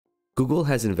Google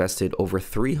has invested over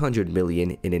 $300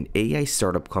 million in an AI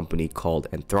startup company called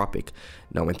Anthropic.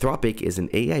 Now, Anthropic is an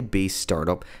AI-based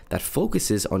startup that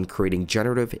focuses on creating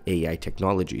generative AI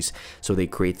technologies. So they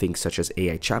create things such as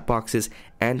AI chatboxes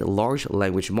and large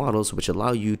language models, which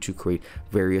allow you to create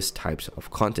various types of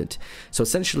content. So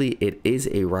essentially, it is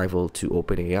a rival to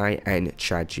OpenAI and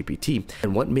ChatGPT.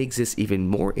 And what makes this even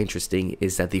more interesting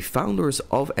is that the founders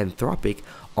of Anthropic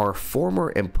are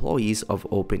former employees of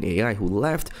OpenAI who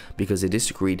left because they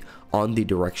disagreed on the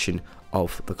direction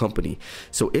of the company.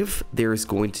 So if there's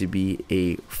going to be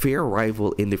a fair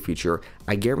rival in the future,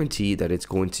 I guarantee that it's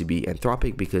going to be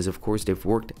Anthropic, because of course they've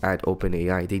worked at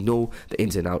OpenAI, they know the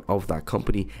ins and outs of that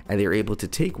company, and they're able to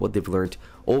take what they've learned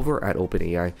over at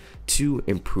OpenAI to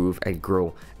improve and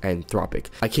grow Anthropic.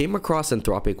 I came across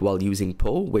Anthropic while using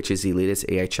Poe, which is the latest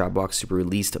AI chatbox to be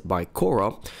released by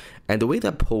Quora. And the way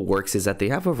that Poe works is that they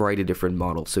have a variety of different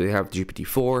models. So they have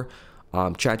GPT-4,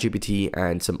 ChatGPT,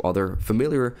 and some other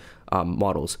familiar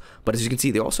models. But as you can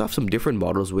see, they also have some different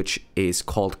models, which is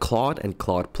called Claude and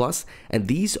Claude Plus. And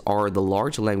these are the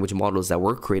large language models that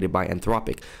were created by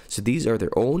Anthropic. So these are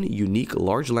their own unique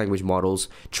large language models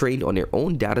trained on their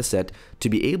own data set to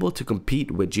be able to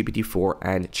compete with GPT-4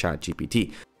 and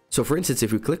ChatGPT. So for instance,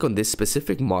 if we click on this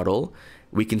specific model,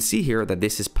 we can see here that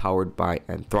this is powered by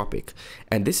Anthropic.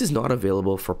 And this is not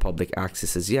available for public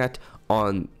access as yet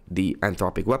on the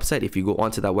Anthropic website. If you go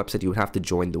onto that website, you would have to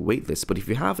join the waitlist. But if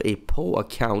you have a Poe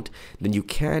account, then you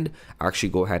can actually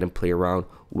go ahead and play around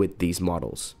with these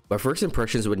models. My first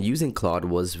impressions when using Claude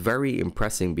was very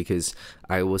impressive because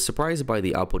I was surprised by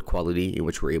the output quality in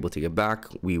which we're able to get back.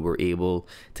 We were able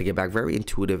to get back very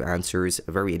intuitive answers,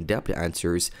 very in-depth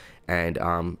answers, and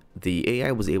the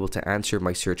AI was able to answer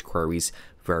my search queries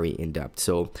very in-depth.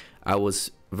 So I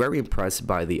was very impressed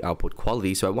by the output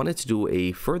quality. So I wanted to do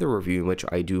a further review in which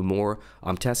I do more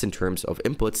tests in terms of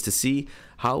inputs to see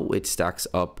how it stacks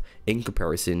up in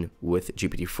comparison with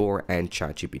GPT-4 and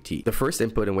ChatGPT. The first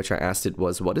input in which I asked it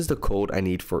was, what is the code I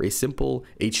need for a simple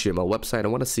HTML website? I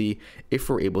want to see if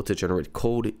we're able to generate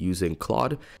code using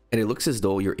Claude, and it looks as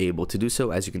though you're able to do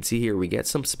so. As you can see here, we get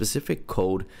some specific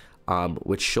code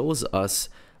which shows us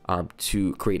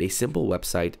to create a simple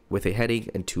website with a heading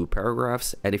and 2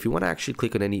 paragraphs. And if you want to actually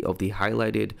click on any of the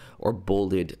highlighted or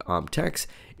bolded text,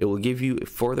 it will give you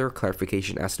further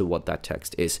clarification as to what that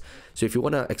text is. So if you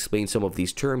want to explain some of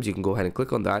these terms, you can go ahead and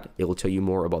click on that. It will tell you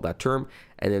more about that term,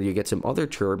 and then you get some other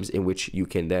terms in which you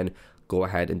can then go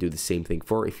ahead and do the same thing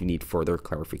for if you need further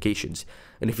clarifications.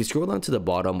 And if you scroll down to the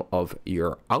bottom of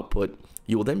your output,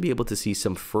 you will then be able to see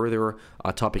some further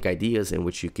topic ideas in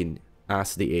which you can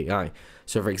ask the AI.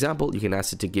 So for example, you can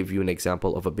ask it to give you an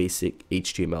example of a basic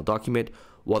HTML document.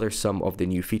 What are some of the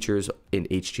new features in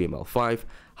HTML5?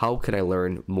 How can I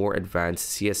learn more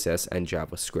advanced CSS and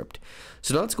JavaScript?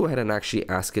 So now let's go ahead and actually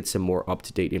ask it some more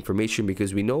up-to-date information,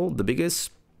 because we know the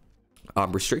biggest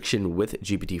restriction with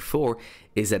GPT-4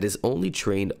 is that it's only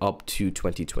trained up to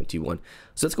 2021.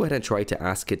 So let's go ahead and try to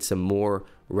ask it some more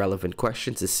relevant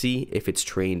questions to see if it's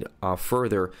trained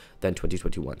further than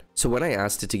 2021. So when I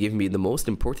asked it to give me the most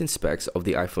important specs of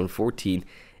the iPhone 14,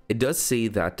 it does say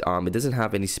that it doesn't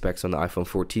have any specs on the iPhone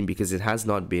 14 because it has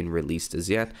not been released as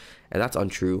yet, and that's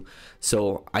untrue.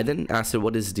 So I then asked it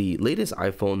what is the latest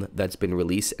iPhone that's been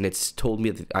released, and it's told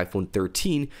me that the iPhone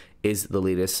 13 is the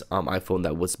latest iPhone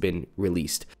that was been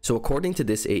released. So according to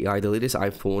this AI, the latest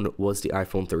iPhone was the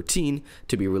iPhone 13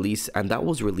 to be released, and that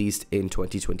was released in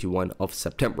 2021 of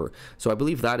September. So I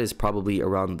believe that is probably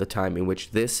around the time in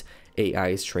which this AI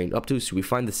is trained up to. So we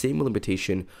find the same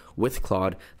limitation with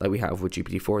Claude that we have with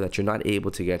GPT-4, that you're not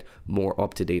able to get more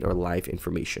up-to-date or live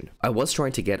information. I was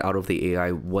trying to get out of the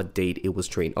AI what date it was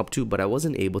trained up to, but I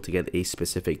wasn't able to get a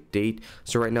specific date.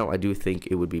 So right now I do think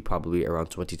it would be probably around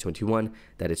 2021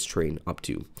 that it's trained up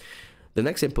to. The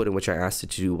next input in which I asked it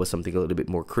to do was something a little bit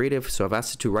more creative. So I've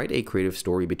asked it to write a creative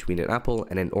story between an apple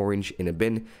and an orange in a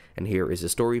bin. And here is the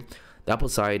story. The apple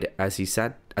sighed as he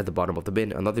sat at the bottom of the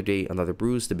bin. Another day, another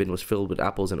bruise. The bin was filled with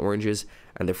apples and oranges,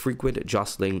 and the frequent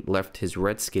jostling left his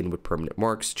red skin with permanent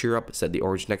marks. Cheer up, said the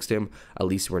orange next to him. At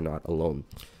least we're not alone.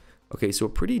 Okay, so a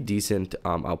pretty decent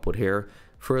output here.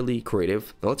 Fairly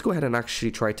creative. Now let's go ahead and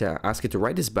actually try to ask it to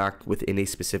write this back within a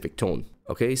specific tone.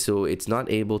 Okay, so it's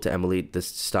not able to emulate the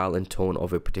style and tone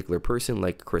of a particular person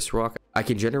like Chris Rock. I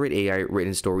can generate AI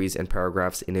written stories and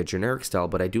paragraphs in a generic style,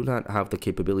 but I do not have the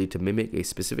capability to mimic a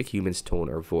specific human's tone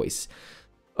or voice.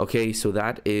 Okay, so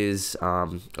that is a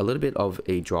little bit of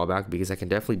a drawback, because I can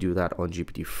definitely do that on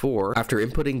GPT-4. After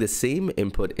inputting the same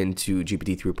input into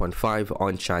GPT 3.5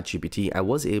 on ChatGPT, I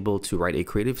was able to write a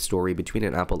creative story between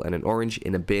an apple and an orange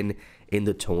in a bin in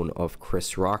the tone of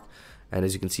Chris Rock. and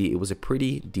as you can see, it was a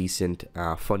pretty decent,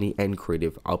 funny and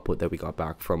creative output that we got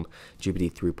back from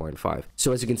GPT 3.5.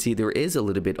 So as you can see, there is a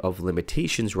little bit of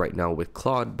limitations right now with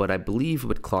Claude, but I believe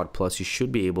with Claude Plus you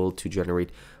should be able to generate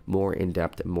more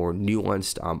in-depth, more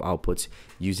nuanced outputs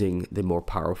using the more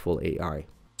powerful AI.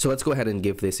 So let's go ahead and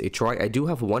give this a try. I do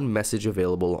have one message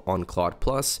available on Claude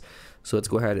Plus, so let's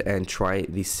go ahead and try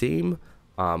the same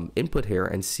input here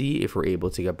and see if we're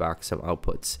able to get back some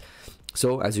outputs.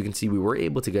 So as you can see, we were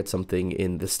able to get something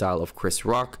in the style of Chris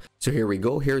Rock. So here we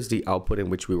go. Here's the output in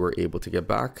which we were able to get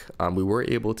back. We were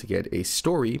able to get a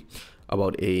story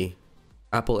about a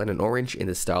apple and an orange in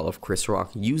the style of Chris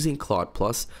Rock using Claude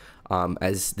Plus,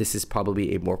 as this is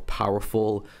probably a more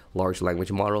powerful large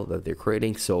language model that they're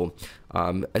creating. So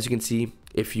as you can see,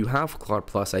 if you have Claude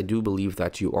Plus, I do believe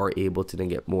that you are able to then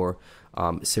get more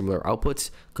similar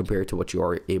outputs compared to what you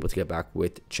are able to get back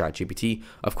with ChatGPT.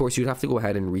 Of course, you'd have to go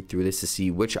ahead and read through this to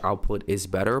see which output is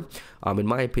better. In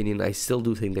my opinion, I still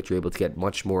do think that you're able to get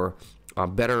much more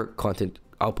better content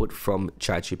output from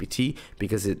ChatGPT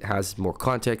because it has more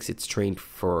context, it's trained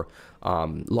for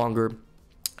longer,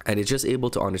 and it's just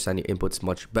able to understand your inputs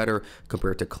much better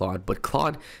compared to Claude. But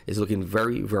Claude is looking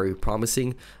very, very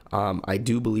promising. I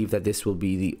do believe that this will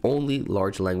be the only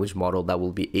large language model that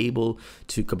will be able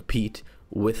to compete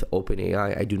with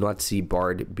OpenAI. I do not see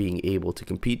Bard being able to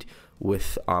compete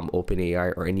with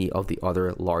OpenAI or any of the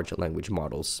other large language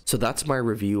models. So that's my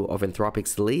review of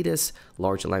Anthropic's latest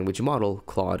large language model,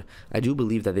 Claude. I do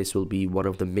believe that this will be one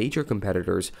of the major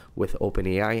competitors with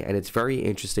OpenAI, and it's very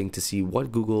interesting to see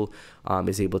what Google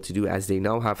is able to do, as they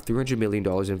now have $300 million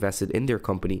invested in their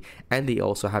company, and they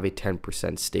also have a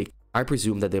 10% stake. I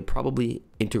presume that they'll probably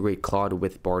integrate Claude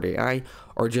with Bard AI,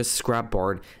 or just scrap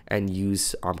Bard and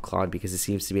use Claude, because it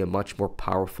seems to be a much more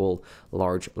powerful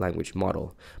large language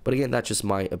model. But again, that's just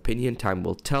my opinion. Time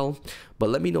will tell. But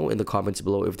let me know in the comments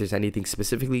below if there's anything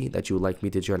specifically that you would like me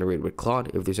to generate with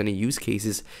Claude, if there's any use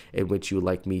cases in which you would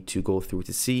like me to go through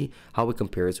to see how it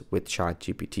compares with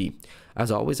ChatGPT.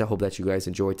 As always, I hope that you guys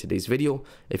enjoyed today's video.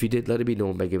 If you did, let it be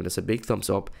known by giving us a big thumbs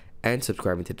up and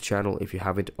subscribing to the channel if you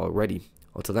haven't already.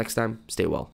 Until next time, stay well.